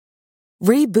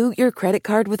Reboot your credit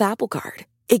card with Apple Card.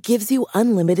 It gives you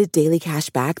unlimited daily cash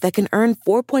back that can earn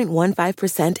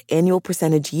 4.15% annual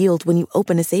percentage yield when you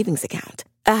open a savings account.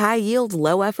 A high-yield,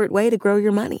 low-effort way to grow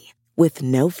your money with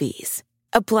no fees.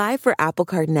 Apply for Apple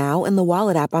Card now in the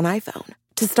Wallet app on iPhone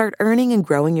to start earning and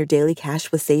growing your daily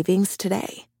cash with savings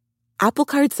today. Apple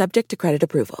Card subject to credit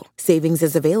approval. Savings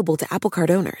is available to Apple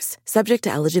Card owners, subject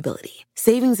to eligibility.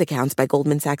 Savings accounts by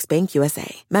Goldman Sachs Bank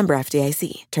USA. Member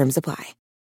FDIC. Terms apply.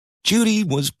 Judy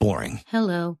was boring.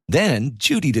 Hello. Then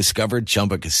Judy discovered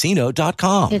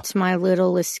ChumbaCasino.com. It's my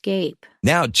little escape.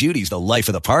 Now Judy's the life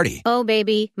of the party. Oh,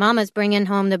 baby, mama's bringing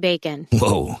home the bacon.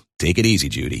 Whoa, take it easy,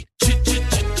 Judy.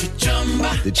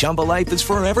 The Chumba life is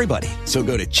for everybody. So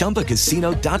go to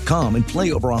ChumbaCasino.com and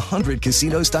play over 100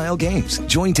 casino-style games.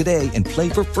 Join today and play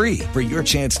for free for your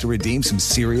chance to redeem some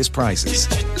serious prizes.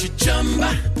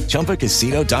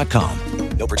 ChumbaCasino.com.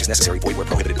 No purchase necessary. Void where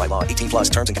prohibited by law. 18 plus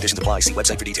terms and conditions apply. See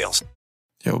website for details.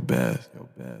 Yo, Beth.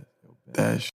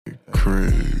 That shit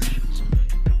crazy.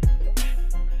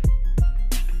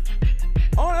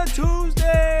 On a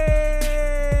Tuesday,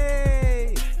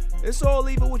 it's All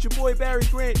Even with your boy Barry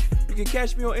Grant. You can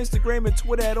catch me on Instagram and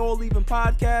Twitter at All Even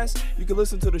Podcast. You can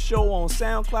listen to the show on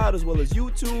SoundCloud as well as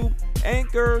YouTube,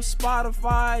 Anchor,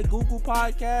 Spotify, Google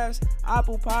Podcasts,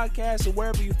 Apple Podcasts, or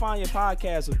wherever you find your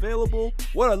podcasts available.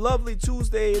 What a lovely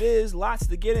Tuesday it is. Lots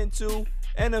to get into.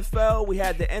 NFL, we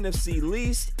had the NFC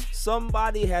least.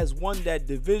 Somebody has won that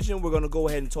division. We're going to go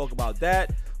ahead and talk about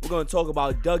that. We're going to talk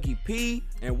about Dougie P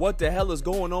and what the hell is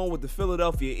going on with the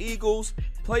Philadelphia Eagles.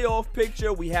 Playoff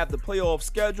picture, we have the playoff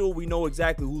schedule. We know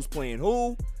exactly who's playing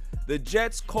who. The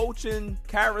Jets coaching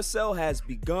carousel has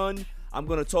begun. I'm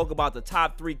going to talk about the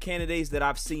top 3 candidates that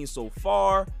I've seen so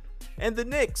far. And the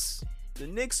Knicks. The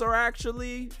Knicks are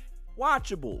actually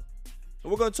watchable.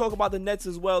 And we're going to talk about the Nets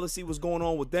as well to see what's going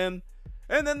on with them.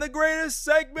 And then the greatest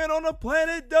segment on the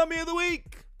planet, Dummy of the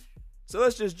Week. So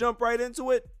let's just jump right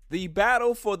into it. The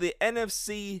battle for the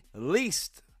NFC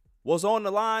least was on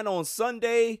the line on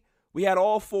Sunday. We had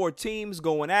all 4 teams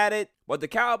going at it, but the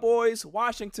Cowboys,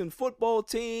 Washington football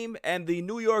team, and the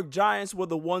New York Giants were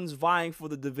the ones vying for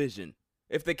the division.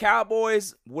 If the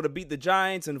Cowboys would have beat the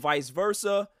Giants and vice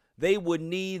versa, they would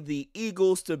need the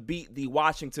Eagles to beat the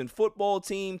Washington football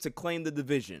team to claim the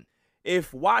division.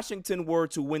 If Washington were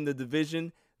to win the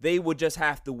division, they would just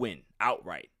have to win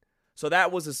outright. So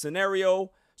that was a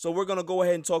scenario. So we're going to go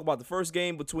ahead and talk about the first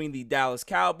game between the Dallas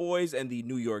Cowboys and the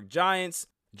New York Giants.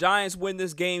 Giants win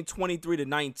this game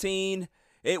 23-19.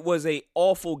 It was an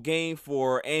awful game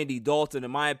for Andy Dalton, in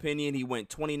my opinion. He went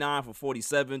 29 for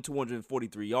 47,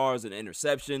 243 yards, and an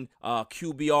interception.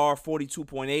 QBR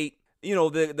 42.8. You know,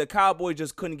 the Cowboys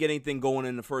just couldn't get anything going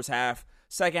in the first half.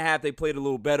 Second half, they played a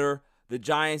little better. The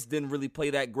Giants didn't really play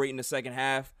that great in the second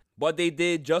half, but they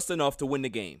did just enough to win the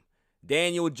game.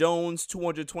 Daniel Jones,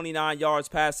 229 yards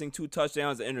passing, 2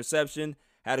 touchdowns, an interception.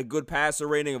 Had a good passer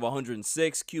rating of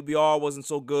 106. QBR wasn't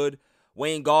so good.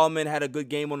 Wayne Gallman had a good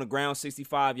game on the ground,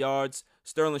 65 yards.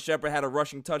 Sterling Shepard had a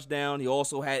rushing touchdown. He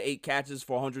also had 8 catches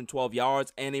for 112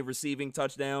 yards and a receiving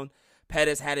touchdown.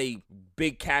 Pettis had a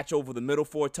big catch over the middle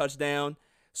for a touchdown.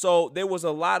 So there was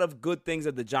a lot of good things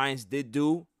that the Giants did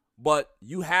do, but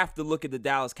you have to look at the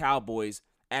Dallas Cowboys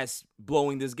as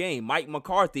blowing this game. Mike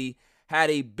McCarthy had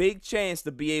a big chance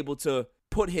to be able to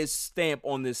put his stamp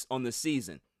on this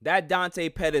season. That Dante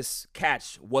Pettis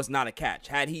catch was not a catch.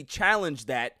 Had he challenged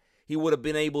that, he would have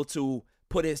been able to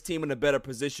put his team in a better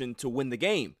position to win the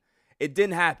game. It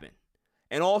didn't happen.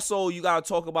 And also, you got to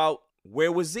talk about,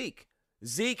 where was Zeke?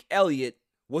 Zeke Elliott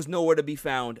was nowhere to be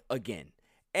found again.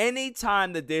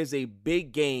 Anytime that there's a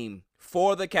big game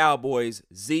for the Cowboys,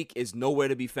 Zeke is nowhere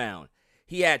to be found.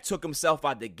 He took himself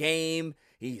out the game.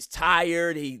 He's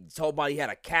tired. He told about he had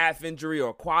a calf injury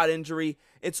or a quad injury.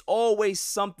 It's always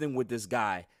something with this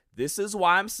guy. This is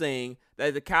why I'm saying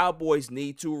that the Cowboys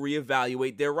need to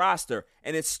reevaluate their roster,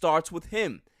 and it starts with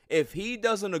him. If he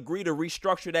doesn't agree to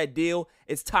restructure that deal,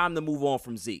 it's time to move on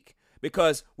from Zeke,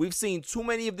 because we've seen too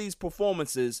many of these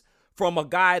performances from a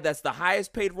guy that's the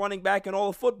highest paid running back in all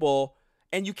of football,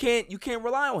 and you can't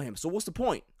rely on him. So what's the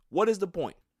point? What is the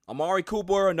point? Amari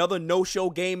Cooper, another no-show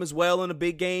game as well in a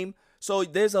big game. So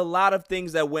there's a lot of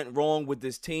things that went wrong with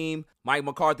this team. Mike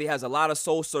McCarthy has a lot of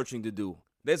soul-searching to do.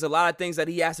 There's a lot of things that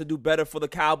he has to do better for the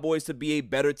Cowboys to be a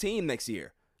better team next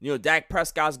year. You know, Dak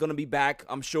Prescott's going to be back,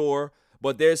 I'm sure,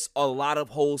 but there's a lot of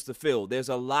holes to fill. There's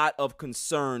a lot of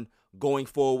concern going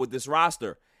forward with this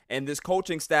roster, and this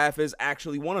coaching staff is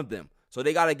actually one of them. So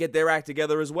they got to get their act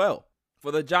together as well.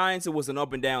 For the Giants, it was an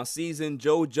up-and-down season.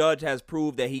 Joe Judge has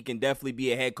proved that he can definitely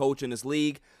be a head coach in this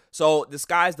league. So the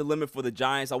sky's the limit for the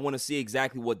Giants. I want to see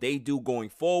exactly what they do going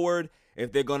forward.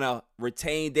 if they're going to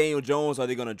retain Daniel Jones, are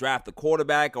they going to draft a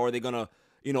quarterback, or are they going to,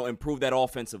 improve that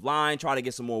offensive line, try to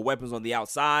get some more weapons on the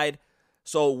outside.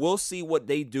 So we'll see what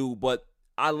they do, but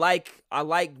I like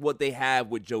what they have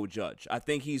with Joe Judge. I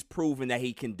think he's proven that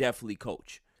he can definitely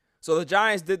coach. So the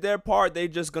Giants did their part. They're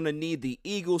just going to need the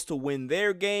Eagles to win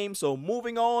their game. So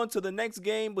moving on to the next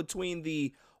game between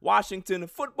the Washington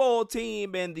football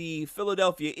team and the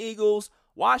Philadelphia Eagles.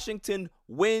 Washington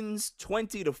wins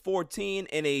 20-14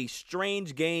 in a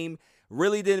strange game.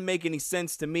 Really didn't make any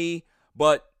sense to me,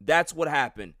 but that's what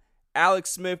happened.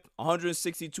 Alex Smith,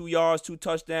 162 yards, 2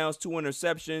 touchdowns, 2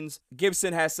 interceptions.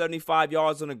 Gibson has 75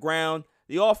 yards on the ground.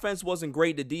 The offense wasn't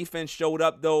great. The defense showed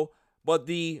up, though. But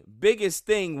the biggest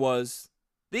thing was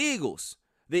the Eagles.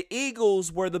 The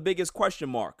Eagles were the biggest question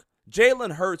mark.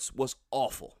 Jalen Hurts was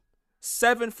awful.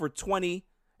 7 for 20,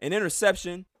 an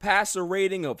interception, passer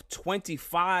rating of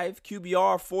 25,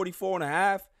 QBR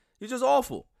 44.5. He's just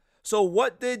awful. So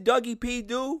what did Dougie P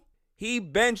do? He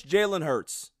benched Jalen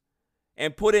Hurts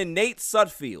and put in Nate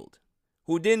Sudfeld,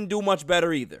 who didn't do much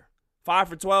better either. 5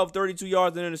 for 12, 32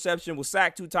 yards, an interception, was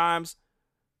sacked 2 times,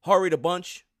 hurried a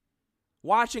bunch.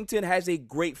 Washington has a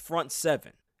great front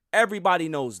 7. Everybody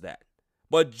knows that.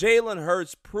 But Jalen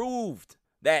Hurts proved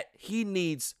that he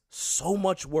needs so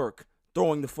much work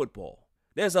throwing the football.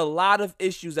 There's a lot of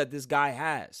issues that this guy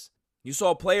has. You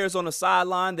saw players on the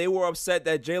sideline. They were upset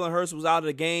that Jalen Hurts was out of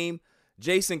the game.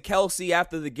 Jason Kelce,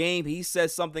 after the game, he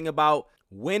said something about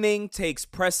winning takes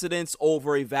precedence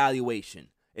over evaluation.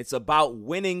 It's about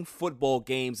winning football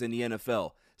games in the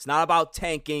NFL. It's not about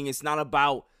tanking. It's not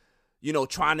about,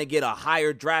 trying to get a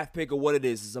higher draft pick or what it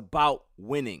is. It's about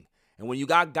winning. And when you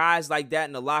got guys like that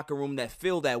in the locker room that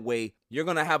feel that way, you're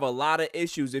going to have a lot of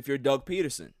issues if you're Doug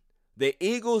Peterson. The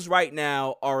Eagles right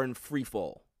now are in free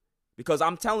fall. Because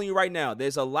I'm telling you right now,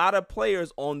 there's a lot of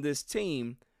players on this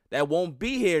team that won't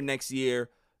be here next year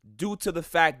due to the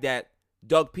fact that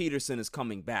Doug Peterson is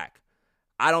coming back.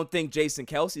 I don't think Jason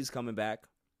Kelce is coming back.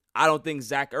 I don't think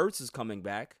Zach Ertz is coming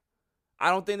back. I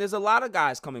don't think there's a lot of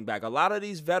guys coming back. A lot of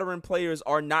these veteran players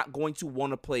are not going to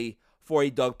want to play for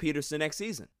a Doug Peterson next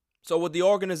season. So with the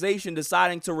organization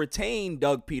deciding to retain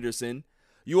Doug Peterson,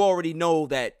 you already know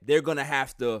that they're going to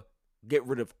have to get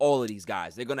rid of all of these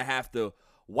guys. They're going to have to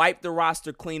wipe the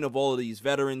roster clean of all of these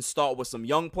veterans, start with some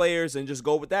young players, and just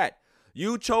go with that.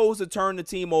 You chose to turn the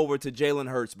team over to Jalen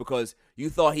Hurts because you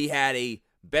thought he had a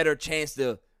better chance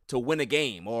to win a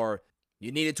game, or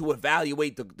you needed to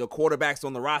evaluate the quarterbacks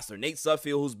on the roster. Nate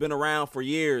Sudfeld, who's been around for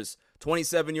years,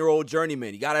 27-year-old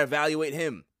journeyman. You got to evaluate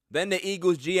him. Then the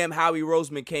Eagles GM Howie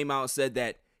Roseman came out and said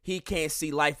that he can't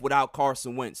see life without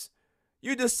Carson Wentz.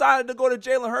 You decided to go to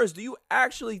Jalen Hurts. Do you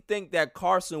actually think that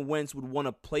Carson Wentz would want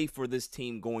to play for this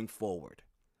team going forward?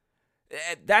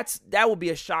 That would be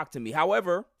a shock to me.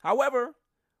 However,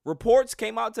 reports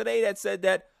came out today that said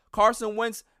that Carson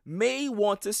Wentz may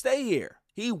want to stay here.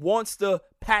 He wants to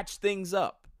patch things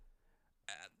up.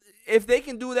 If they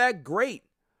can do that, great.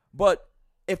 But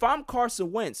if I'm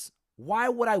Carson Wentz, why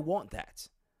would I want that?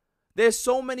 There's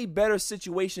so many better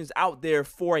situations out there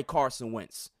for a Carson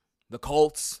Wentz. The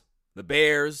Colts, the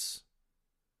Bears,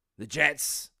 the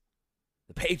Jets,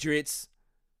 the Patriots.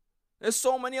 There's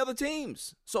so many other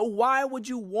teams. So why would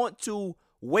you want to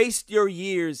waste your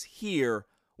years here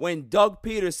when Doug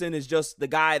Peterson is just the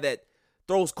guy that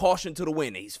throws caution to the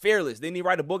wind? He's fearless. Didn't he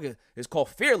write a book? It's called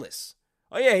Fearless.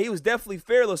 Oh, yeah, he was definitely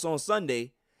fearless on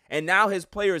Sunday, and now his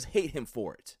players hate him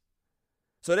for it.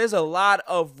 So there's a lot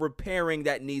of repairing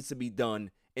that needs to be done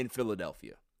in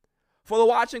Philadelphia. For the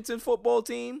Washington football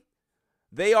team,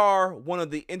 they are one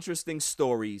of the interesting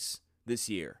stories this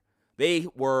year. They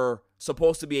were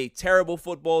supposed to be a terrible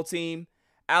football team.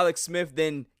 Alex Smith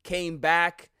then came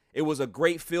back. It was a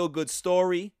great feel-good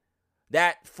story.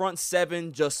 That front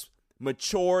 7 just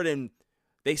matured, and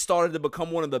they started to become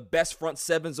one of the best front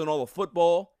 7s in all of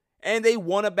football. And they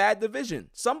won a bad division.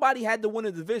 Somebody had to win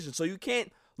a division, so you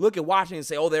can't look at Washington and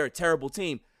say, oh, they're a terrible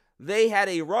team. They had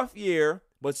a rough year,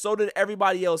 but so did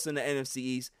everybody else in the NFC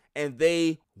East, and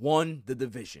they won the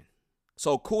division.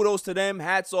 So kudos to them.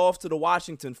 Hats off to the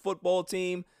Washington football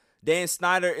team. Dan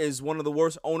Snyder is one of the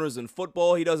worst owners in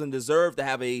football. He doesn't deserve to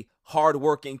have a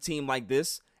hard-working team like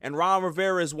this. And Ron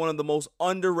Rivera is one of the most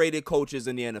underrated coaches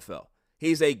in the NFL.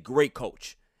 He's a great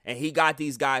coach, and he got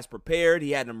these guys prepared.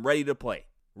 He had them ready to play.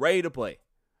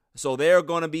 So they're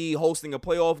going to be hosting a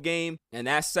playoff game, and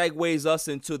that segues us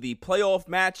into the playoff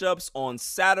matchups on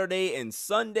Saturday and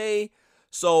Sunday.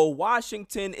 So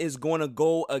Washington is going to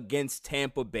go against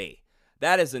Tampa Bay.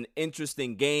 That is an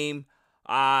interesting game.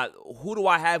 Who do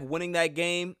I have winning that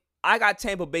game? I got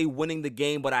Tampa Bay winning the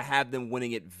game, but I have them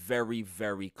winning it very,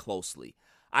 very closely.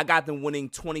 I got them winning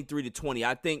 23-20.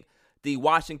 I think the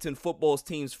Washington football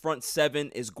team's front seven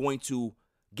is going to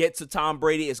get to Tom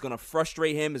Brady. It's going to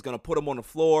frustrate him. It's going to put him on the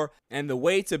floor. And the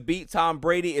way to beat Tom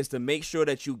Brady is to make sure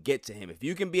that you get to him. If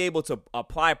you can be able to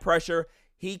apply pressure,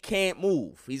 he can't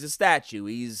move. He's a statue.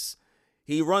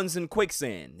 He runs in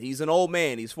quicksand. He's an old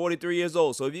man. He's 43 years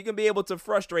old. So if you can be able to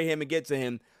frustrate him and get to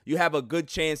him, you have a good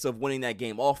chance of winning that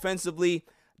game. Offensively,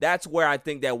 that's where I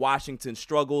think that Washington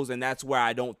struggles, and that's where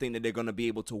I don't think that they're going to be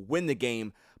able to win the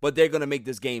game. But they're going to make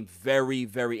this game very,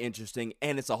 very interesting,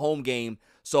 and it's a home game.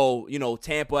 So,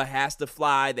 Tampa has to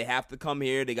fly. They have to come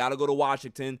here. They got to go to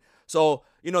Washington. So,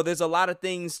 there's a lot of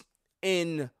things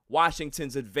in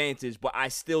Washington's advantage, but I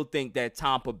still think that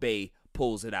Tampa Bay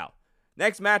pulls it out.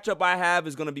 Next matchup I have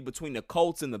is going to be between the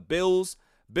Colts and the Bills.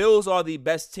 Bills are the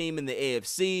best team in the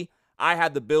AFC. I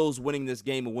have the Bills winning this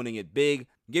game and winning it big.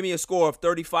 Give me a score of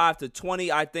 35-20.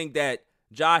 I think that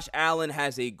Josh Allen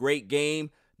has a great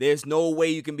game. There's no way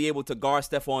you can be able to guard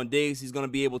Stephon Diggs. He's going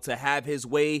to be able to have his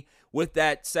way with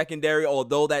that secondary,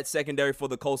 although that secondary for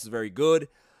the Colts is very good.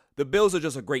 The Bills are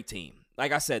just a great team.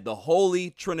 Like I said, the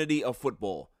holy trinity of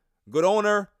football. Good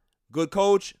owner, good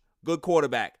coach, good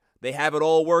quarterback. They have it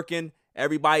all working.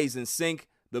 Everybody's in sync.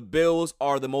 The Bills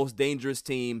are the most dangerous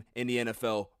team in the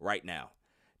NFL right now.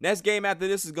 Next game after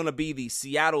this is going to be the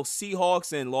Seattle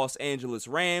Seahawks and Los Angeles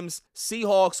Rams.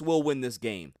 Seahawks will win this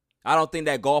game. I don't think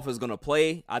that Goff is going to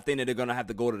play. I think that they're going to have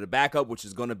to go to the backup, which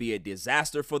is going to be a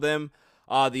disaster for them.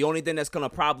 The only thing that's going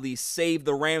to probably save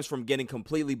the Rams from getting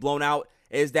completely blown out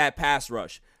is that pass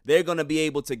rush. They're going to be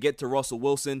able to get to Russell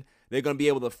Wilson. They're going to be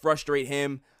able to frustrate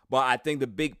him. But I think the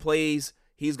big plays,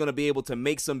 he's going to be able to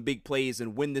make some big plays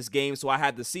and win this game. So I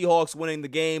had the Seahawks winning the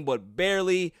game, but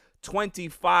barely,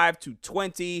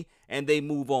 25-20, and they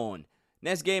move on.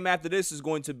 Next game after this is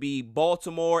going to be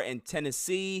Baltimore and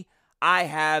Tennessee. I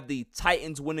have the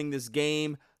Titans winning this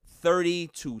game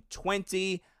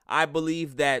 30-20. I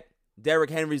believe that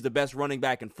Derrick Henry's the best running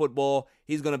back in football.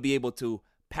 He's going to be able to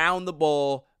pound the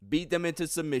ball, beat them into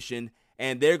submission,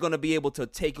 and they're going to be able to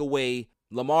take away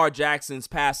Lamar Jackson's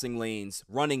passing lanes,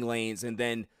 running lanes, and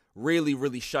then really,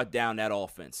 really shut down that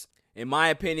offense. In my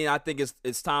opinion, I think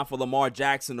it's time for Lamar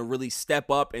Jackson to really step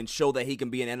up and show that he can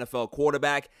be an NFL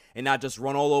quarterback and not just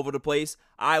run all over the place.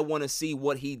 I want to see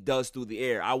what he does through the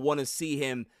air. I want to see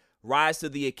him rise to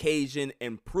the occasion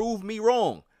and prove me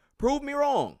wrong. Prove me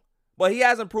wrong. But he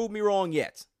hasn't proved me wrong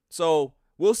yet. So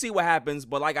we'll see what happens.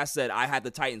 But like I said, I had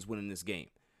the Titans winning this game.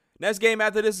 Next game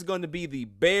after this is going to be the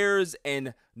Bears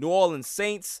and New Orleans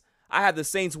Saints. I have the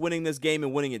Saints winning this game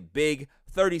and winning it big,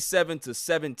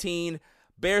 37-17.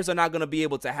 Bears are not going to be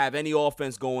able to have any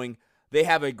offense going. They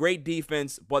have a great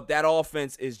defense, but that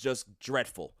offense is just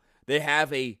dreadful. They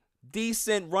have a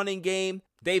decent running game.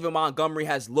 David Montgomery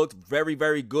has looked very,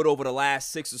 very good over the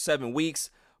last 6 or 7 weeks,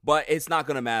 but it's not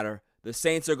going to matter. The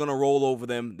Saints are going to roll over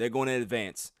them. They're going to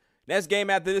advance. Next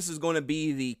game after this is going to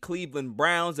be the Cleveland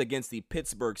Browns against the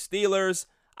Pittsburgh Steelers.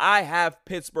 I have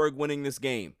Pittsburgh winning this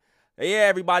game. Yeah,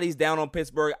 everybody's down on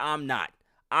Pittsburgh. I'm not.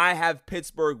 I have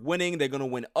Pittsburgh winning. They're going to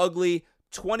win ugly.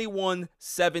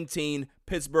 21-17,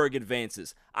 Pittsburgh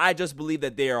advances. I just believe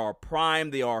that they are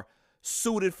prime. They are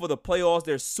suited for the playoffs.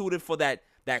 They're suited for that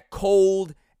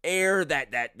cold air,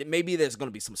 that maybe there's going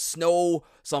to be some snow,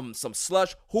 some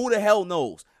slush. Who the hell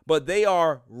knows? But they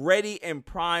are ready and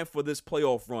prime for this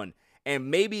playoff run.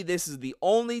 And maybe this is the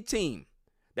only team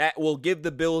that will give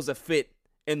the Bills a fit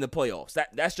in the playoffs.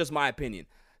 That's just my opinion.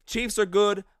 Chiefs are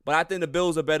good, but I think the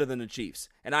Bills are better than the Chiefs.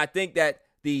 And I think that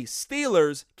the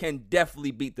Steelers can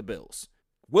definitely beat the Bills.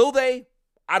 Will they?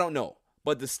 I don't know.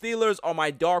 But the Steelers are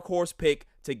my dark horse pick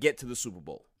to get to the Super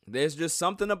Bowl. There's just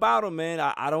something about them, man.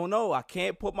 I don't know. I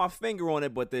can't put my finger on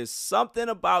it, but there's something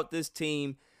about this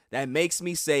team that makes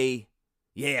me say,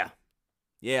 yeah,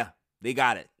 they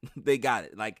got it. They got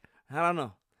it. Like, I don't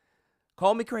know.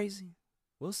 Call me crazy.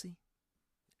 We'll see.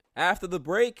 After the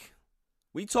break,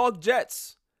 we talk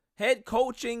Jets. Head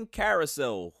coaching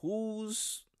carousel.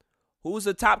 Who's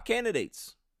the top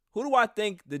candidates? Who do I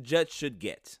think the Jets should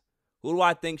get? Who do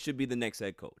I think should be the next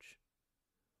head coach?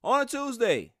 On a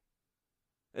Tuesday.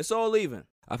 It's All Even.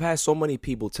 I've had so many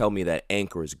people tell me that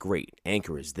Anchor is great.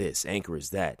 Anchor is this. Anchor is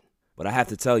that. But I have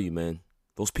to tell you, man,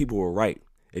 those people were right.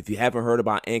 If you haven't heard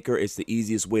about Anchor, it's the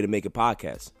easiest way to make a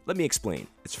podcast. Let me explain.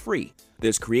 It's free.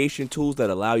 There's creation tools that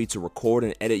allow you to record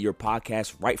and edit your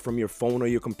podcast right from your phone or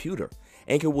your computer.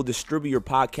 Anchor will distribute your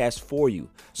podcast for you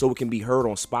so it can be heard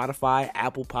on Spotify,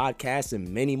 Apple Podcasts, and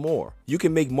many more. You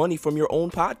can make money from your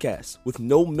own podcast with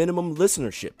no minimum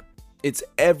listenership. It's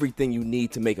everything you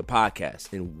need to make a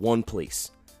podcast in one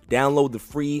place. Download the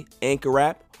free Anchor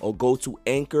app or go to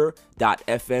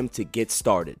anchor.fm to get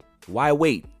started. Why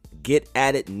wait? Get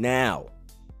at it now.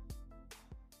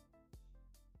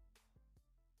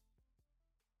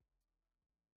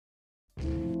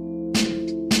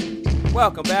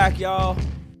 Welcome back, y'all.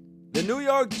 The New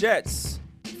York Jets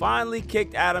finally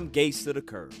kicked Adam Gase to the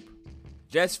curb.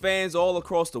 Jets fans all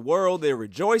across the world, they're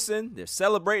rejoicing, they're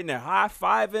celebrating, they're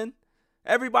high-fiving.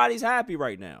 Everybody's happy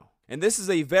right now. And this is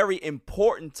a very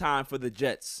important time for the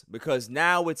Jets because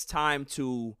now it's time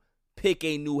to pick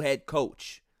a new head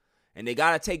coach. And they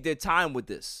got to take their time with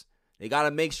this. They got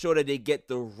to make sure that they get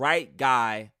the right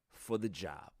guy for the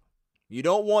job. You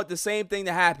don't want the same thing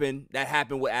to happen that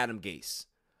happened with Adam Gase.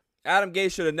 Adam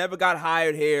Gase should have never got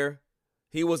hired here.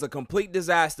 He was a complete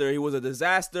disaster. He was a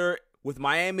disaster with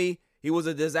Miami. He was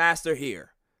a disaster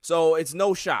here. So it's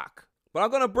no shock. But I'm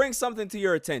going to bring something to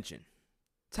your attention.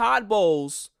 Todd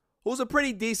Bowles, who's a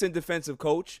pretty decent defensive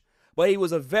coach, but he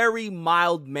was a very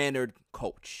mild-mannered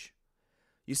coach.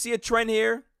 You see a trend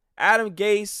here? Adam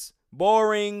Gase,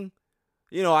 boring,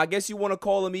 I guess you want to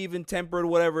call him even-tempered,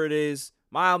 whatever it is,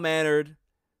 mild-mannered,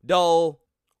 dull,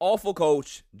 awful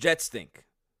coach, Jets stink.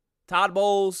 Todd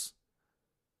Bowles,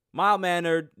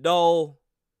 mild-mannered, dull.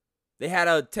 They had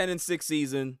a 10-6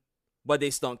 season, but they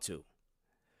stunk too.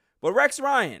 But Rex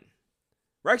Ryan,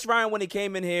 when he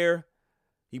came in here,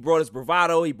 he brought his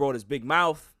bravado, he brought his big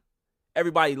mouth.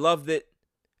 Everybody loved it.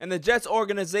 And the Jets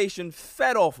organization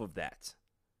fed off of that.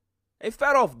 They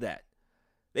fed off that.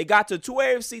 They got to 2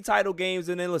 AFC title games,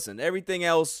 and then listen, everything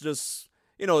else just,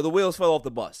 the wheels fell off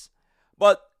the bus.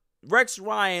 But Rex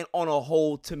Ryan, on a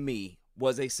whole, to me,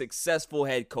 was a successful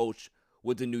head coach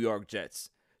with the New York Jets.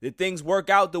 Did things work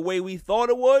out the way we thought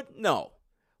it would? No.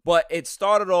 But it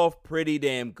started off pretty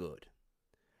damn good.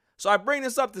 So I bring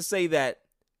this up to say that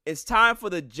it's time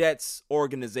for the Jets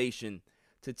organization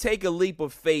to take a leap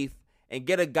of faith and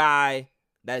get a guy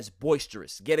that's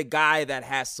boisterous. Get a guy that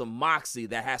has some moxie,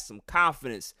 that has some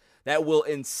confidence, that will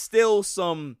instill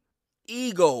some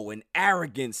ego and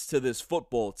arrogance to this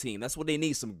football team. That's what they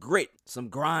need, some grit, some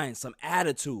grind, some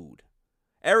attitude.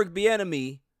 Eric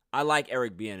Bieniemy, I like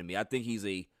Eric Bieniemy. I think he's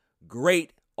a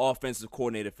great offensive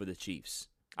coordinator for the Chiefs.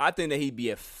 I think that he'd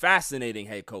be a fascinating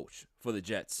head coach for the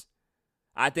Jets.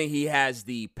 I think he has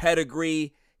the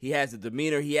pedigree, he has the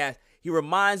demeanor, he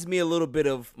reminds me a little bit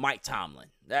of Mike Tomlin.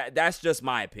 That's just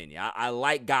my opinion. I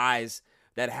like guys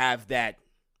that have that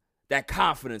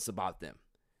confidence about them.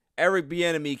 Eric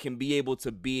Bieniemy can be able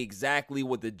to be exactly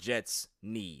what the Jets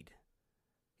need.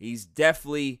 He's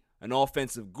definitely an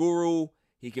offensive guru.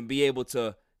 He can be able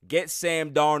to get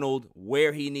Sam Darnold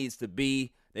where he needs to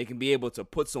be. They can be able to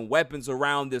put some weapons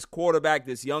around this quarterback,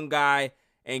 this young guy,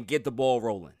 and get the ball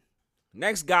rolling.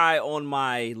 Next guy on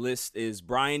my list is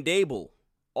Brian Daboll,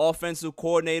 offensive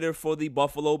coordinator for the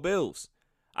Buffalo Bills.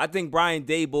 I think Brian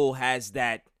Daboll has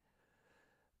that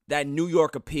New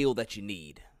York appeal that you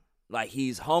need. Like,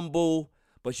 he's humble,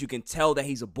 but you can tell that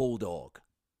he's a bulldog.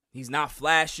 He's not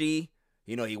flashy.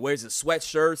 He wears his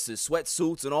sweatshirts, his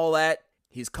sweatsuits, and all that.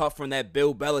 He's cut from that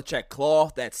Bill Belichick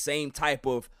cloth, that same type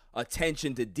of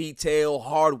attention to detail,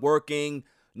 hardworking,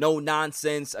 no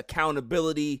nonsense,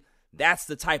 accountability. That's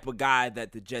the type of guy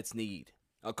that the Jets need.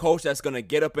 A coach that's going to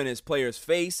get up in his players'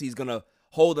 face. He's going to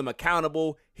hold them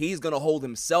accountable. He's going to hold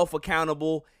himself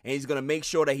accountable. And he's going to make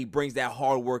sure that he brings that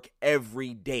hard work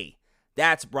every day.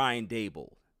 That's Brian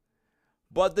Daboll.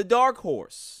 But the dark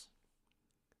horse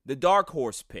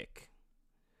pick,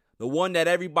 the one that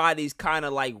everybody's kind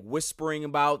of like whispering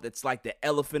about, that's like the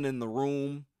elephant in the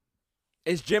room,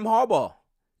 is Jim Harbaugh.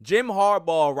 Jim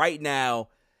Harbaugh right now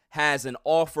has an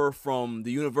offer from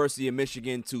the University of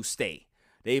Michigan to stay.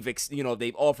 They've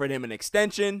offered him an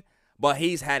extension, but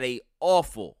he's had a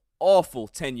awful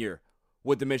tenure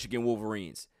with the Michigan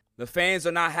Wolverines. The fans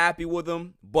are not happy with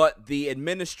him, but the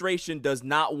administration does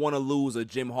not want to lose a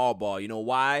Jim Harbaugh. You know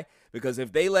why? Because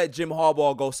if they let Jim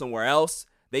Harbaugh go somewhere else,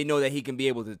 they know that he can be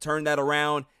able to turn that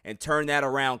around and turn that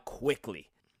around quickly.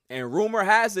 And rumor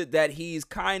has it that he's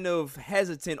kind of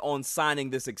hesitant on signing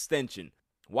this extension.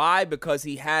 Why? Because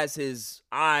he has his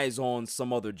eyes on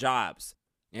some other jobs.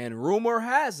 And rumor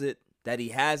has it that he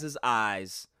has his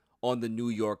eyes on the New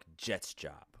York Jets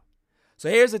job. So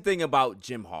here's the thing about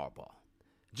Jim Harbaugh.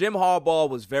 Jim Harbaugh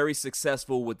was very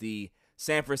successful with the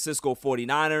San Francisco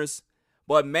 49ers,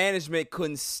 but management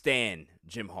couldn't stand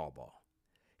Jim Harbaugh.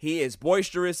 He is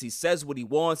boisterous, he says what he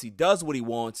wants, he does what he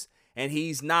wants, and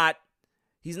he's not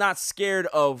scared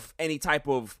of any type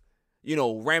of,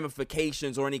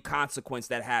 ramifications or any consequence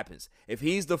that happens. If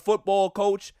he's the football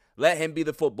coach, let him be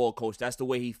the football coach. That's the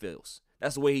way he feels.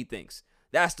 That's the way he thinks.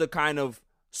 That's the kind of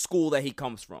school that he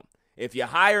comes from. If you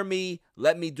hire me,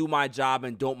 let me do my job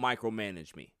and don't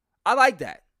micromanage me. I like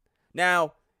that.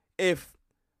 Now, if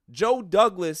Joe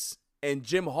Douglas and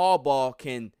Jim Harbaugh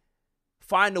can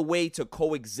find a way to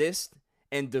coexist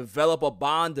and develop a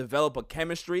bond, develop a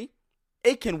chemistry,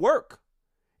 it can work.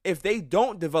 If they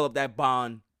don't develop that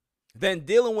bond, then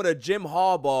dealing with a Jim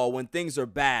Harbaugh when things are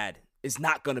bad is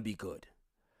not going to be good.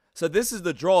 So this is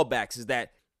the drawbacks, is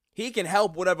that he can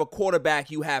help whatever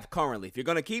quarterback you have currently. If you're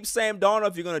going to keep Sam Darnold,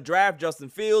 if you're going to draft Justin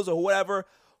Fields or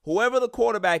whoever the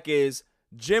quarterback is,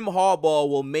 Jim Harbaugh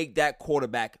will make that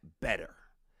quarterback better.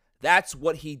 That's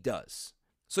what he does.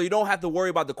 So you don't have to worry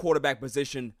about the quarterback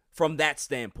position from that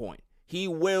standpoint. He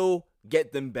will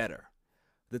get them better.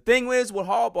 The thing is with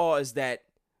Harbaugh is that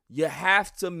you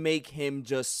have to make him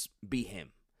just be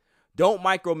him. Don't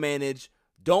micromanage.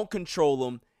 Don't control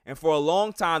him. And for a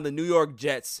long time, the New York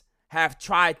Jets have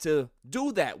tried to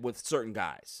do that with certain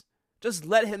guys. Just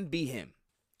let him be him.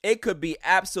 It could be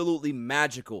absolutely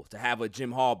magical to have a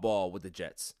Jim Harbaugh with the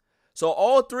Jets. So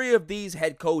all three of these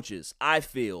head coaches, I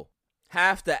feel,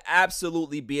 have to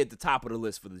absolutely be at the top of the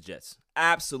list for the Jets.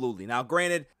 Absolutely. Now,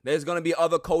 granted, there's going to be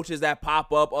other coaches that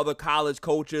pop up, other college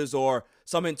coaches or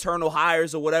some internal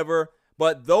hires or whatever,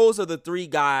 but those are the three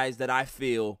guys that I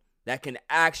feel that can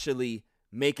actually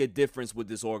make a difference with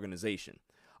this organization.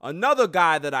 Another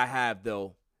guy that I have,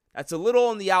 though, that's a little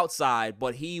on the outside,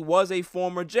 but he was a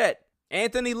former Jet,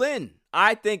 Anthony Lynn.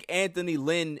 I think Anthony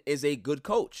Lynn is a good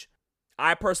coach.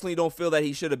 I personally don't feel that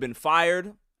he should have been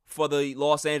fired for the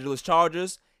Los Angeles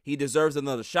Chargers. He deserves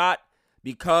another shot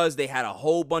because they had a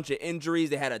whole bunch of injuries.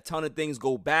 They had a ton of things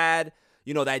go bad.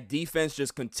 You know, that defense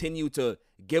just continued to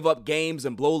give up games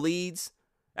and blow leads.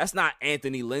 That's not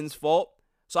Anthony Lynn's fault.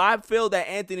 So I feel that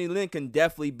Anthony Lynn can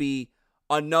definitely be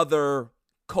another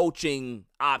coaching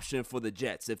option for the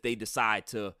Jets if they decide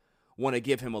to want to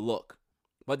give him a look.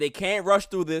 But they can't rush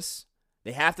through this.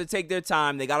 They have to take their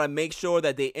time. They got to make sure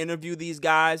that they interview these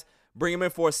guys, bring them in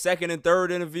for a second and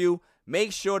third interview.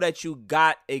 Make sure that you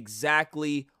got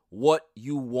exactly what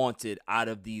you wanted out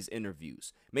of these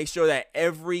interviews. Make sure that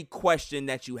every question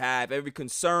that you have, every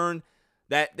concern,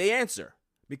 that they answer.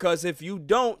 Because if you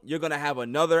don't, you're going to have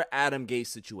another Adam Gase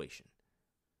situation.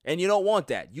 And you don't want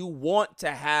that. You want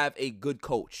to have a good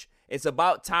coach. It's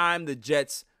about time the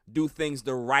Jets do things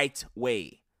the right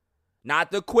way.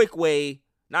 Not the quick way,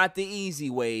 not the easy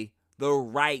way, the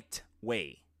right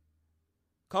way.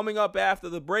 Coming up after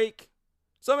the break,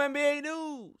 some NBA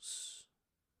news.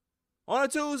 On a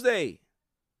Tuesday,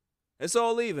 it's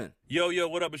All Even. Yo,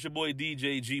 what up? It's your boy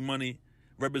DJ G Money,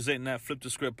 representing that Flip the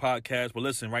Script podcast. But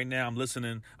listen, right now I'm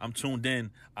listening, I'm tuned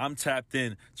in, I'm tapped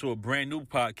in to a brand new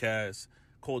podcast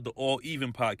called the All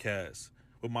Even Podcast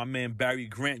with my man Barry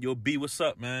Grant. Yo, B, what's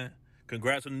up, man?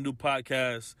 Congrats on the new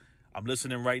podcast. I'm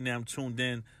listening right now, I'm tuned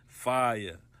in.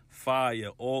 Fire,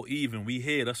 All Even. We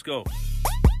here, let's go.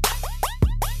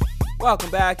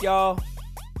 Welcome back, y'all.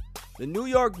 The New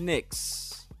York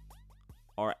Knicks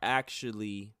are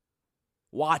actually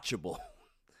watchable.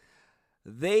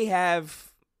 They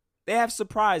have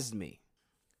surprised me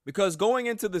because going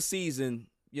into the season,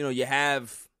 you know, you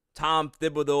have Tom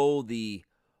Thibodeau, the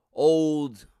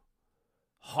old,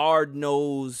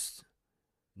 hard-nosed,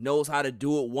 knows how to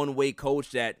do it one-way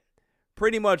coach that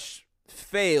pretty much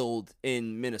failed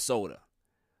in Minnesota.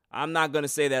 I'm not going to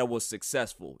say that it was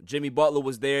successful. Jimmy Butler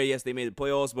was there. Yes, they made the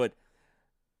playoffs, but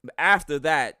after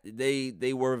that,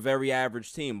 they were a very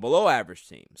average team, below average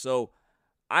team. So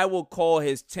I will call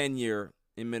his tenure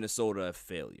in Minnesota a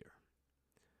failure.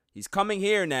 He's coming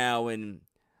here now, and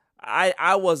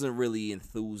I wasn't really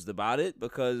enthused about it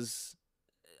because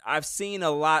I've seen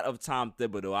a lot of Tom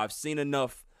Thibodeau. I've seen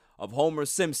enough of Homer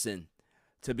Simpson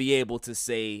to be able to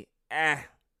say,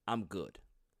 I'm good.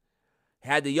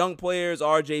 Had the young players,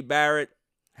 RJ Barrett,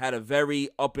 had a very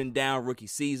up and down rookie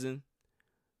season.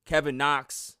 Kevin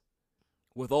Knox,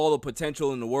 with all the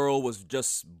potential in the world, was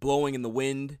just blowing in the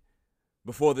wind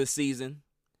before this season.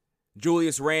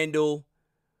 Julius Randle,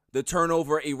 the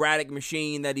turnover erratic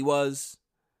machine that he was.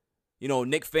 You know,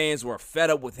 Knicks fans were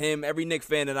fed up with him. Every Knicks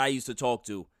fan that I used to talk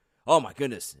to, oh my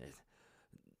goodness,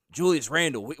 Julius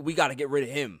Randle, we got to get rid of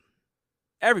him.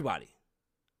 Everybody.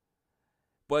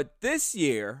 But this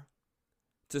year,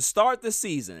 to start the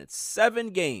season, it's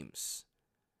 7 games.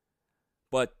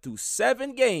 But through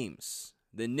 7 games,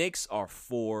 the Knicks are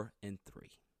 4-3.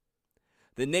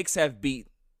 The Knicks have beat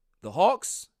the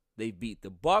Hawks. They beat the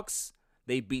Bucks.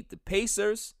 They beat the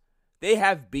Pacers. They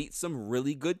have beat some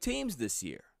really good teams this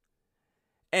year.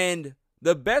 And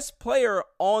the best player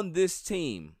on this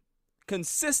team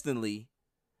consistently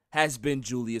has been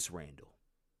Julius Randle.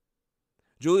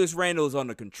 Julius Randle is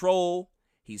under control.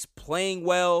 He's playing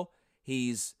well.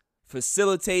 He's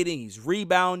facilitating. He's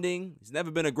rebounding. He's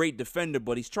never been a great defender,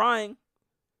 but he's trying.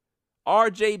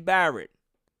 RJ Barrett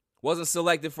Wasn't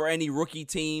selected for any rookie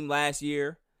team last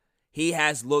year. He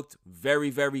has looked very,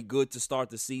 very good to start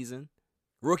the season.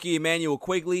 Rookie Emmanuel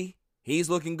Quigley, he's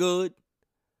looking good.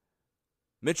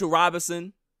 Mitchell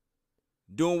Robinson,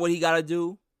 doing what he got to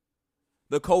do.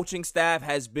 The coaching staff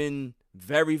has been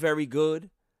very, very good,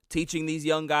 teaching these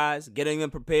young guys, getting them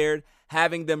prepared,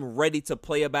 having them ready to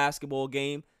play a basketball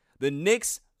game. The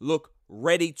Knicks look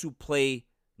ready to play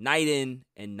night in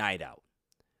and night out.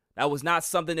 That was not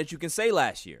something that you can say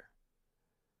last year.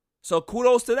 So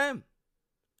kudos to them.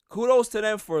 Kudos to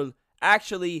them for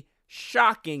actually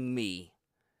shocking me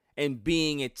and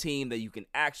being a team that you can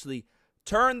actually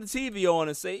turn the TV on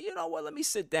and say, you know what, let me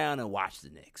sit down and watch the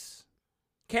Knicks.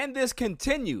 Can this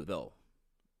continue, though?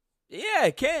 Yeah,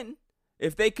 it can.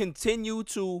 If they continue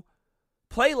to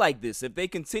play like this, if they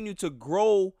continue to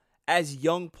grow as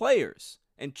young players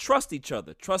and trust each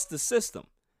other, trust the system,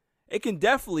 it can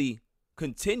definitely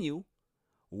continue.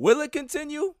 Will it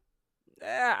continue?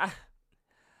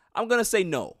 I'm going to say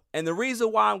no. And the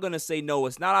reason why I'm going to say no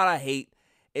is not out of hate.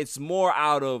 It's more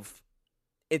out of,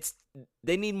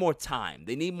 they need more time.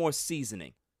 They need more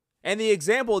seasoning. And the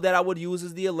example that I would use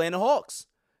is the Atlanta Hawks.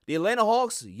 The Atlanta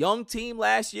Hawks, young team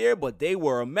last year, but they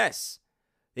were a mess.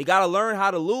 They got to learn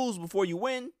how to lose before you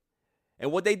win.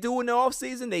 And what they do in the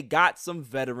offseason, they got some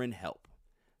veteran help.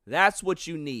 That's what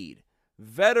you need.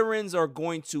 Veterans are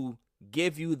going to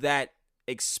give you that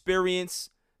experience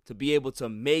to be able to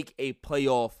make a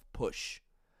playoff push.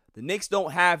 The Knicks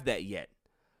don't have that yet.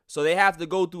 So they have to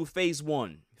go through phase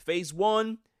one. Phase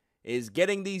one is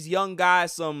getting these young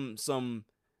guys some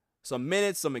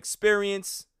minutes, some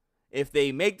experience. If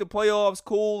they make the playoffs,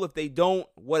 cool. If they don't,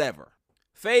 whatever.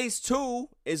 Phase two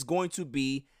is going to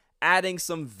be adding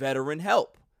some veteran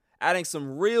help. Adding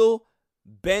some real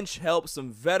bench help,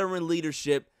 some veteran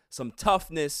leadership, some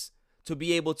toughness to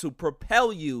be able to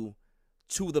propel you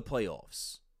to the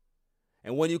playoffs.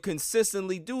 And when you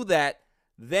consistently do that,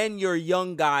 then your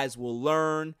young guys will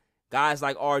learn. Guys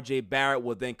like R.J. Barrett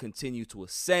will then continue to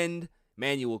ascend.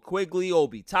 Emmanuel Quigley,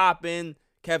 Obi Toppin,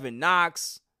 Kevin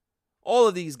Knox. All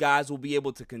of these guys will be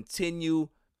able to continue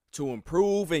to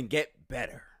improve and get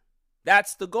better.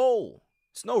 That's the goal.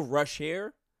 There's no rush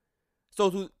here.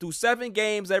 So through 7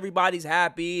 games, everybody's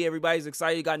happy. Everybody's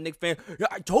excited. You got Knicks fans. Yeah,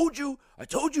 I told you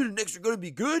the Knicks are going to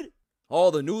be good.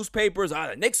 All the newspapers,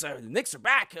 the Knicks are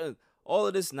back. All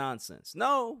of this nonsense.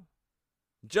 No.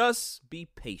 Just be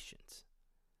patient.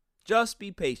 Just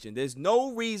be patient. There's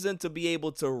no reason to be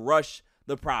able to rush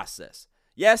the process.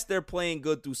 Yes, they're playing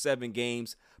good through 7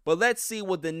 games, but let's see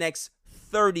what the next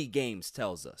 30 games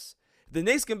tells us. If the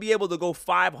Knicks can be able to go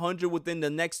 500 within the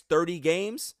next 30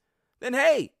 games, then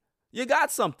hey, you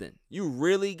got something. You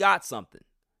really got something.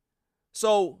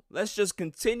 So let's just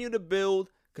continue to build,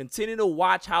 continue to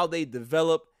watch how they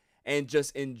develop, and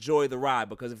just enjoy the ride.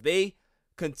 Because if they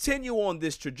continue on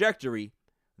this trajectory,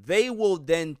 they will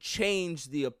then change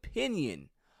the opinion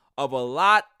of a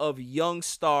lot of young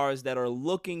stars that are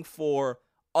looking for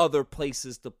other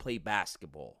places to play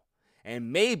basketball.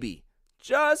 And maybe,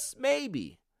 just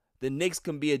maybe, the Knicks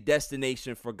can be a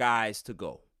destination for guys to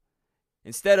go.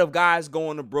 Instead of guys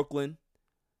going to Brooklyn,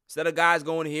 instead of guys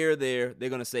going here or there, they're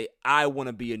going to say, I want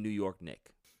to be a New York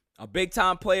Knick. A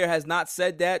big-time player has not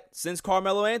said that since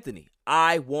Carmelo Anthony.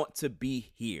 I want to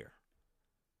be here.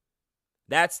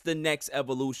 That's the next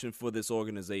evolution for this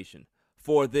organization,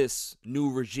 for this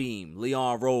new regime.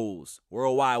 Leon Rose,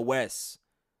 Worldwide Wes,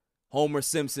 Homer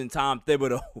Simpson, Tom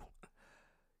Thibodeau.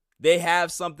 They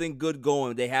have something good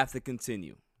going. They have to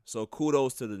continue. So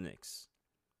kudos to the Knicks.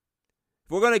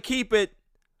 If we're going to keep it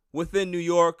within New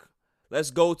York,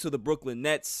 let's go to the Brooklyn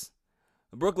Nets.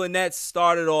 The Brooklyn Nets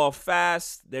started off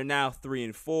fast. They're now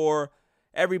 3-4.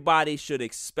 Everybody should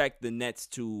expect the Nets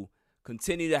to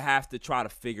continue to have to try to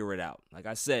figure it out. Like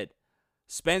I said,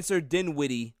 Spencer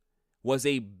Dinwiddie was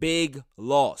a big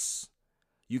loss.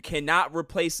 You cannot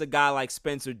replace a guy like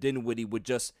Spencer Dinwiddie with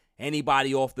just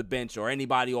anybody off the bench or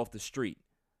anybody off the street.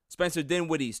 Spencer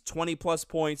Dinwiddie's 20-plus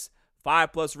points,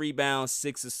 5-plus rebounds,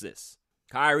 6 assists.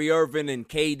 Kyrie Irving and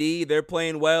KD, they're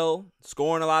playing well,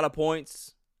 scoring a lot of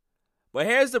points. But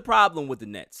here's the problem with the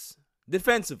Nets.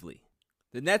 Defensively,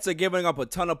 the Nets are giving up a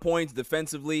ton of points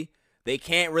defensively. They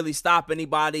can't really stop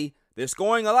anybody. They're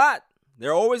scoring a lot.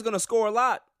 They're always going to score a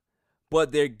lot.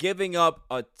 But they're giving up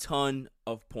a ton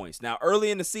of points. Now,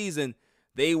 early in the season,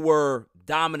 they were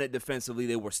dominant defensively.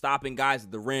 They were stopping guys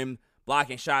at the rim,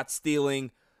 blocking shots,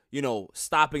 stealing,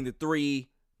 stopping the three.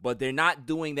 But they're not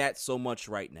doing that so much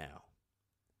right now.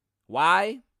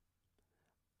 Why?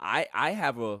 I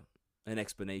have an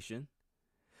explanation.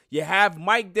 You have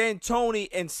Mike D'Antoni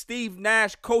and Steve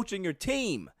Nash coaching your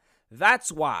team. That's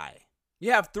why.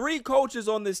 You have 3 coaches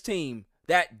on this team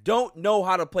that don't know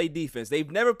how to play defense.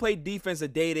 They've never played defense a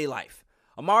day of their life.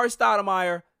 Amari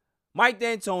Stoudemire, Mike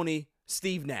D'Antoni,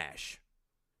 Steve Nash.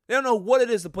 They don't know what it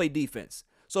is to play defense.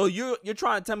 So you're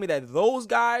trying to tell me that those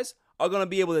guys are going to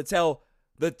be able to tell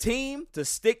the team to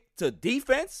stick to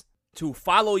defense, to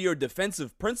follow your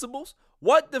defensive principles?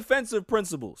 What defensive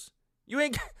principles? You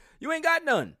ain't got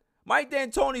none. Mike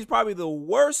D'Antoni is probably the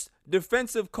worst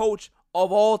defensive coach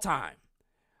of all time.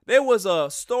 There was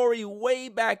a story way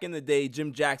back in the day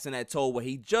Jim Jackson had told where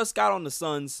he just got on the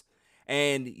Suns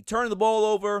and he turned the ball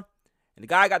over and the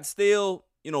guy got the steal,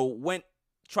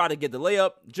 tried to get the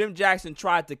layup. Jim Jackson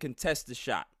tried to contest the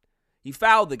shot. He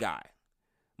fouled the guy.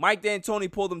 Mike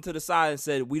D'Antoni pulled him to the side and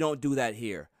said, "We don't do that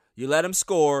here. You let him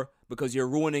score because you're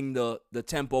ruining the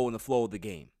tempo and the flow of the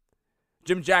game."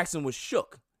 Jim Jackson was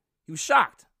shook. He was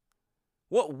shocked.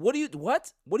 What are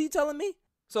you telling me?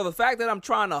 So the fact that I'm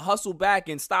trying to hustle back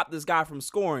and stop this guy from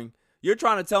scoring, you're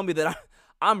trying to tell me that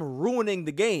I'm ruining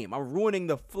the game. I'm ruining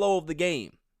the flow of the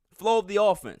game, flow of the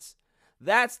offense.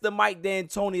 That's the Mike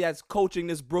D'Antoni that's coaching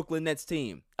this Brooklyn Nets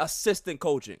team, assistant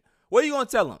coaching. What are you going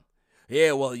to tell him?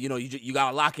 Yeah, well, you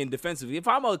got to lock in defensively. If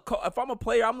I'm a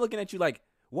player, I'm looking at you like,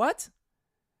 what?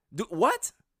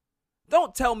 What?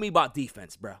 Don't tell me about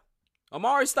defense, bro.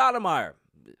 Amari Stoudemire.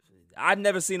 I've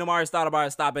never seen Amari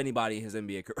Stoudemire stop anybody in his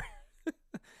NBA career.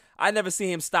 I never seen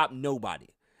him stop nobody.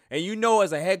 And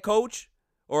as a head coach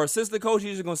or assistant coach,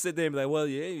 you're just going to sit there and be like, well,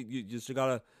 yeah, you just got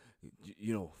to,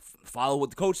 follow what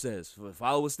the coach says.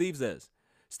 Follow what Steve says.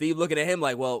 Steve looking at him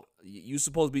like, well, you're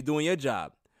supposed to be doing your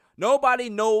job. Nobody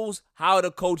knows how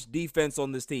to coach defense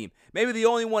on this team. Maybe the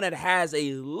only one that has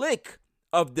a lick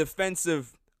of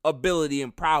defensive ability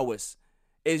and prowess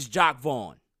is Jacque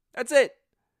Vaughn. That's it.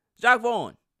 Jacque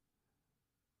Vaughn.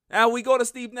 Now we go to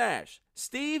Steve Nash.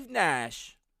 Steve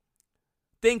Nash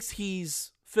thinks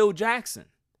he's Phil Jackson.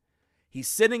 He's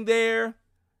sitting there,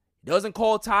 doesn't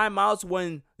call timeouts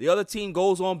when the other team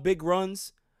goes on big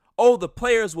runs. Oh, the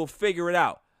players will figure it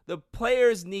out. The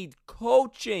players need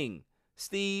coaching,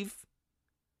 Steve.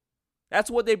 That's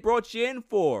what they brought you in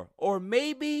for. Or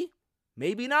maybe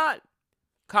not.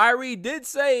 Kyrie did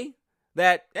say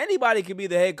that anybody can be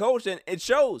the head coach, and it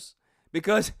shows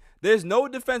because there's no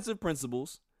defensive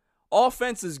principles.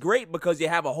 Offense is great because you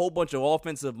have a whole bunch of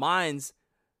offensive minds,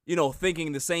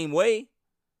 thinking the same way.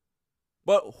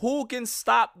 But who can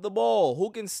stop the ball? Who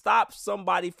can stop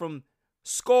somebody from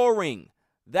scoring?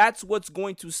 That's what's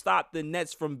going to stop the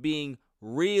Nets from being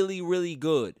really, really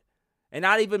good. And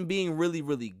not even being really,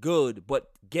 really good, but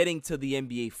getting to the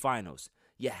NBA Finals.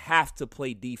 You have to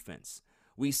play defense.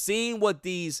 We've seen what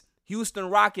these Houston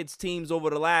Rockets teams over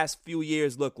the last few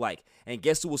years look like. And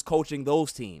guess who was coaching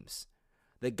those teams?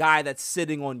 The guy that's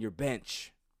sitting on your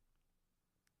bench.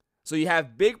 So you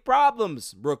have big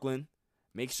problems, Brooklyn.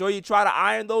 Make sure you try to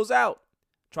iron those out.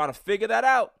 Try to figure that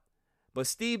out. But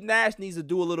Steve Nash needs to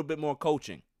do a little bit more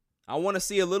coaching. I want to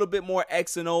see a little bit more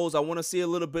X and O's. I want to see a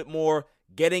little bit more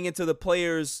getting into the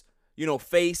players,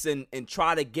 face and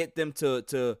try to get them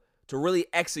to really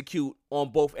execute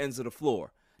on both ends of the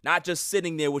floor. Not just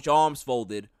sitting there with your arms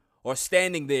folded or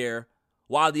standing there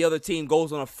while the other team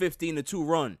goes on a 15-2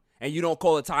 run and you don't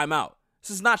call a timeout.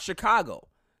 This is not Chicago.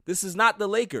 This is not the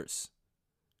Lakers.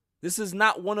 This is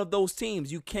not one of those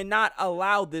teams. You cannot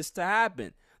allow this to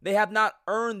happen. They have not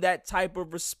earned that type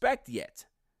of respect yet.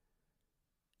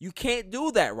 You can't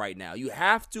do that right now. You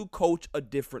have to coach a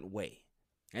different way.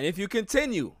 And if you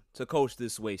continue to coach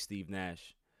this way, Steve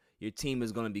Nash, your team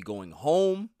is going to be going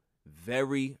home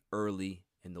very early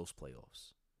in those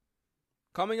playoffs.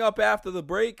 Coming up after the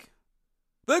break,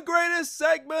 the greatest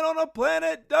segment on the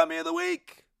planet, Dummy of the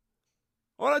Week.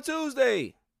 On a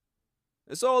Tuesday.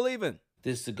 It's All Even.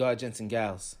 This is Cigar Gents and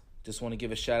Gals. Just want to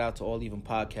give a shout out to All Even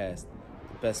Podcast,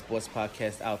 the best sports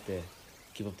podcast out there.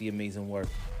 Keep up the amazing work.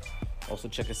 Also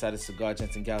check us out at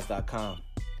cigargentsandgals.com.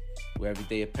 We're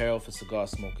everyday apparel for cigar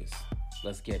smokers.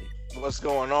 Let's get it. What's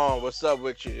going on? What's up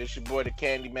with you? It's your boy, the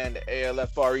Candyman, the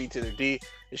ALFRE to the D.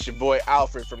 It's your boy,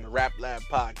 Alfred from the Rap Lab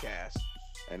Podcast.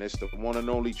 And it's the one and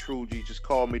only True G. Just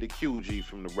call me the QG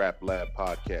from the Rap Lab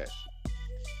Podcast.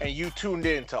 And you tuned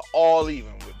in to All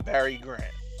Even with Barry Grant.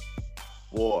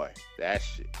 Boy, that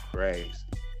shit crazy.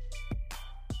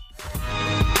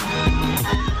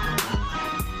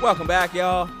 Welcome back,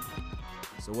 y'all.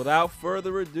 So without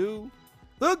further ado,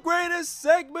 the greatest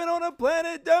segment on the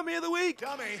planet, Dummy of the Week.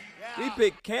 Dummy, yeah. We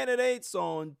pick candidates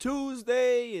on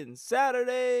Tuesday and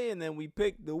Saturday, and then we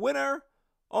pick the winner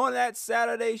on that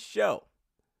Saturday show.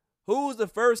 Who's the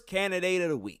first candidate of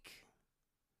the week?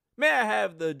 May I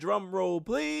have the drum roll,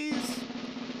 please?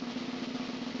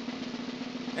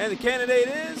 And the candidate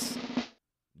is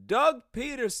Doug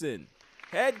Peterson,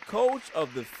 head coach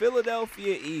of the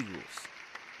Philadelphia Eagles.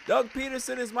 Doug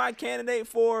Peterson is my candidate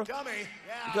for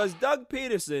because Doug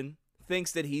Peterson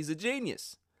thinks that he's a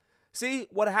genius. See,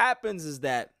 what happens is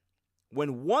that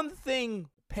when one thing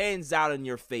pans out in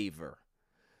your favor,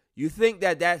 you think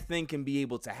that that thing can be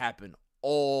able to happen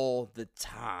all the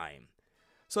time.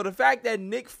 So the fact that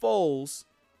Nick Foles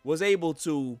was able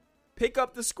to pick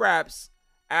up the scraps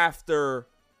after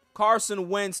Carson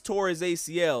Wentz tore his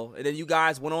ACL, and then you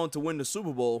guys went on to win the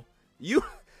Super Bowl,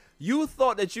 you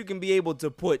thought that you can be able to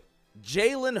put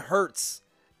Jalen Hurts,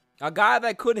 a guy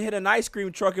that couldn't hit an ice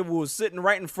cream truck if it was sitting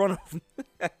right in front of him.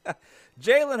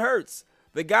 Jalen Hurts,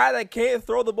 the guy that can't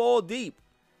throw the ball deep.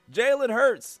 Jalen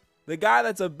Hurts, the guy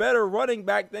that's a better running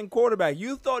back than quarterback.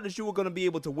 You thought that you were going to be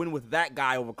able to win with that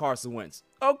guy over Carson Wentz.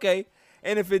 Okay,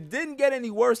 and if it didn't get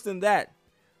any worse than that,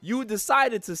 you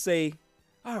decided to say,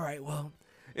 all right, well,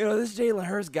 this Jalen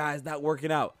Hurts guy is not working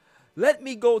out. Let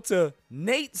me go to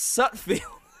Nate Sudfeld.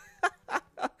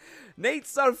 Nate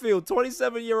Sudfeld,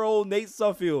 27-year-old Nate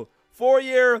Sudfeld,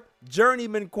 4-year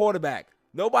journeyman quarterback.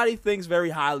 Nobody thinks very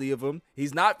highly of him.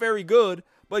 He's not very good,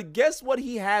 but guess what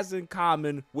he has in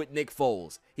common with Nick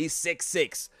Foles? He's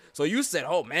 6'6". So you said,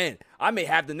 oh man, I may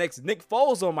have the next Nick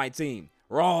Foles on my team.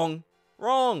 Wrong.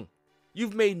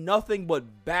 You've made nothing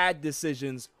but bad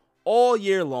decisions all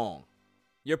year long.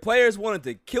 Your players wanted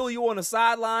to kill you on the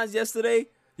sidelines yesterday.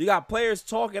 You got players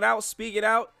talking out, speaking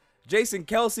out. Jason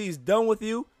Kelce's done with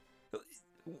you.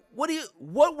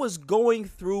 What was going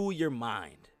through your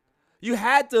mind? You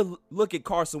had to look at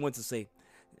Carson Wentz and say,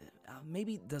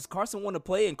 maybe does Carson want to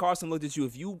play? And Carson looked at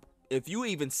you. If you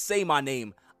even say my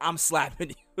name, I'm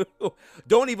slapping you.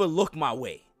 Don't even look my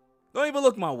way.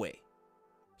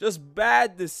 Just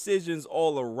bad decisions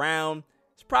all around.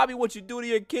 It's probably what you do to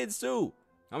your kids too.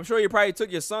 I'm sure you probably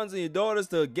took your sons and your daughters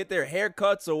to get their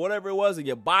haircuts or whatever it was, and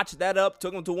you botched that up,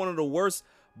 took them to one of the worst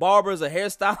barbers or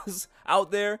hairstylists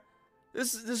out there.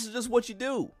 This is just what you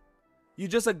do. You're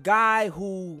just a guy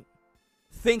who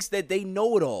thinks that they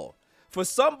know it all. For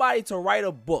somebody to write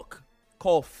a book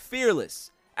called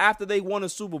Fearless after they won a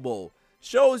Super Bowl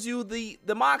shows you the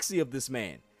moxie of this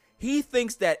man. He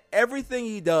thinks that everything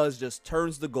he does just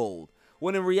turns to gold,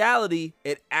 when in reality,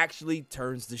 it actually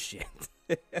turns to shit.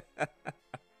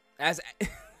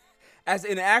 As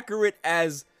inaccurate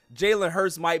as Jalen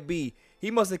Hurts might be, he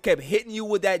must have kept hitting you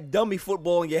with that dummy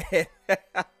football in your head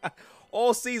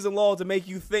all season long to make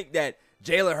you think that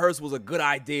Jalen Hurts was a good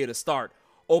idea to start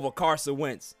over Carson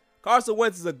Wentz. Carson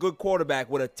Wentz is a good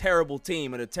quarterback with a terrible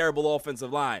team and a terrible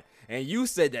offensive line. And you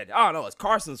said that, oh no, it's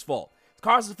Carson's fault. It's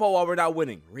Carson's fault while we're not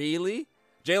winning. Really?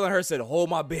 Jalen Hurts said,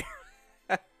 hold my beer.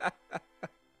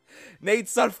 Nate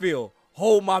Sudfeld,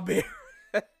 hold my beer.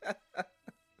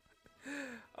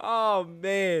 Oh,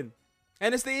 man.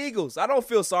 And it's the Eagles. I don't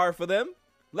feel sorry for them.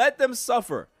 Let them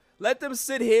suffer. Let them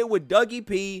sit here with Dougie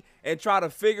P and try to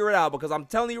figure it out, because I'm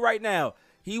telling you right now,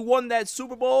 he won that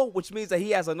Super Bowl, which means that he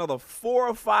has another 4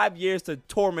 or 5 years to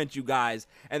torment you guys.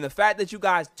 And the fact that you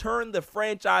guys turned the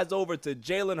franchise over to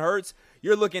Jalen Hurts,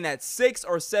 you're looking at 6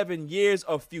 or 7 years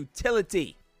of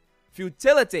futility.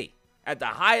 Futility at the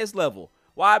highest level.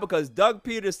 Why? Because Doug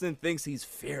Peterson thinks he's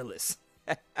fearless.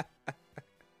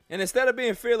 And instead of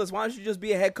being fearless, why don't you just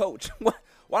be a head coach?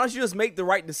 Why don't you just make the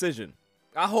right decision?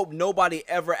 I hope nobody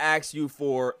ever asks you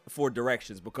for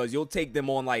directions, because you'll take them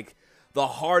on like the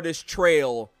hardest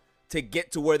trail to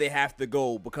get to where they have to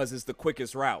go because it's the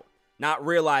quickest route, not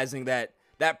realizing that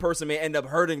that person may end up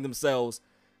hurting themselves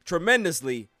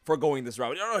tremendously for going this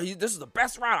route. Oh, this is the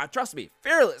best route. Trust me.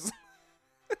 Fearless.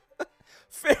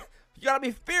 You got to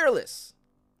be fearless.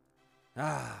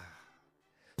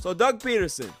 So Doug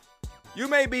Peterson, you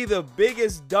may be the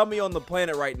biggest dummy on the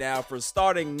planet right now for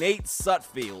starting Nate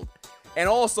Sudfeld and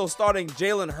also starting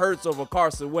Jalen Hurts over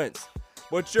Carson Wentz,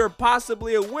 but you're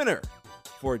possibly a winner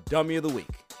for Dummy of the Week.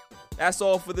 That's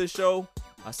all for this show.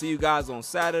 I'll see you guys on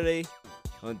Saturday.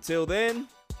 Until then,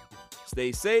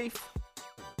 stay safe,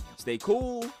 stay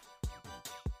cool.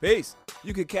 Peace.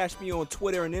 You can catch me on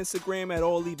Twitter and Instagram at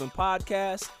All Even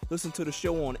Podcast. Listen to the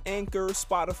show on Anchor,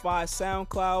 Spotify,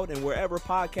 SoundCloud, and wherever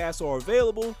podcasts are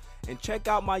available. And check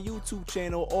out my YouTube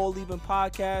channel, All Even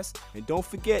Podcast. And don't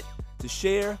forget to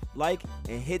share, like,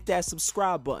 and hit that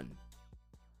subscribe button.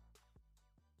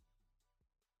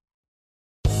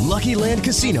 Lucky Land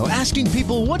Casino, asking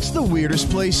people, what's the weirdest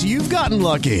place you've gotten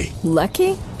lucky?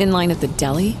 Lucky? In line at the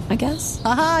deli, I guess?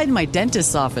 Aha, in my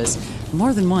dentist's office.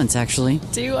 More than once, actually.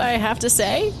 Do I have to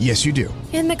say? Yes, you do.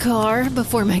 In the car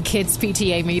before my kids'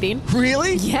 PTA meeting.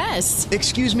 Really? Yes.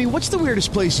 Excuse me, what's the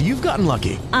weirdest place you've gotten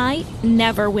lucky? I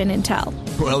never win and tell.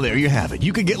 Well, there you have it.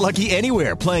 You can get lucky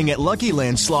anywhere, playing at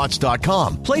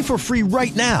LuckyLandSlots.com. Play for free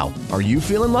right now. Are you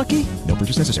feeling lucky? No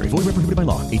purchase necessary. Void where prohibited by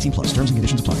law. 18+. Terms and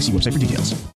conditions apply. See website for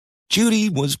details. Judy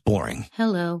was boring.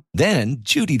 Hello. Then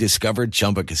Judy discovered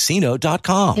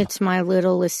ChumbaCasino.com. It's my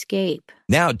little escape.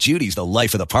 Now Judy's the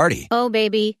life of the party. Oh,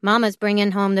 baby, mama's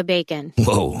bringing home the bacon.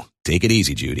 Whoa, take it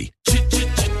easy, Judy.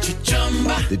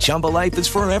 The Chumba life is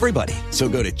for everybody. So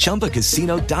go to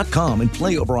ChumbaCasino.com and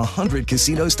play over 100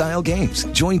 casino-style games.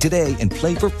 Join today and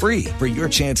play for free for your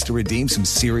chance to redeem some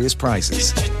serious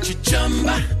prizes.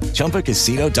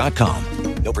 ChumbaCasino.com.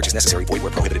 No purchase necessary. Void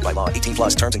where prohibited by law.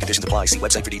 18+. Terms and conditions apply. See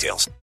website for details.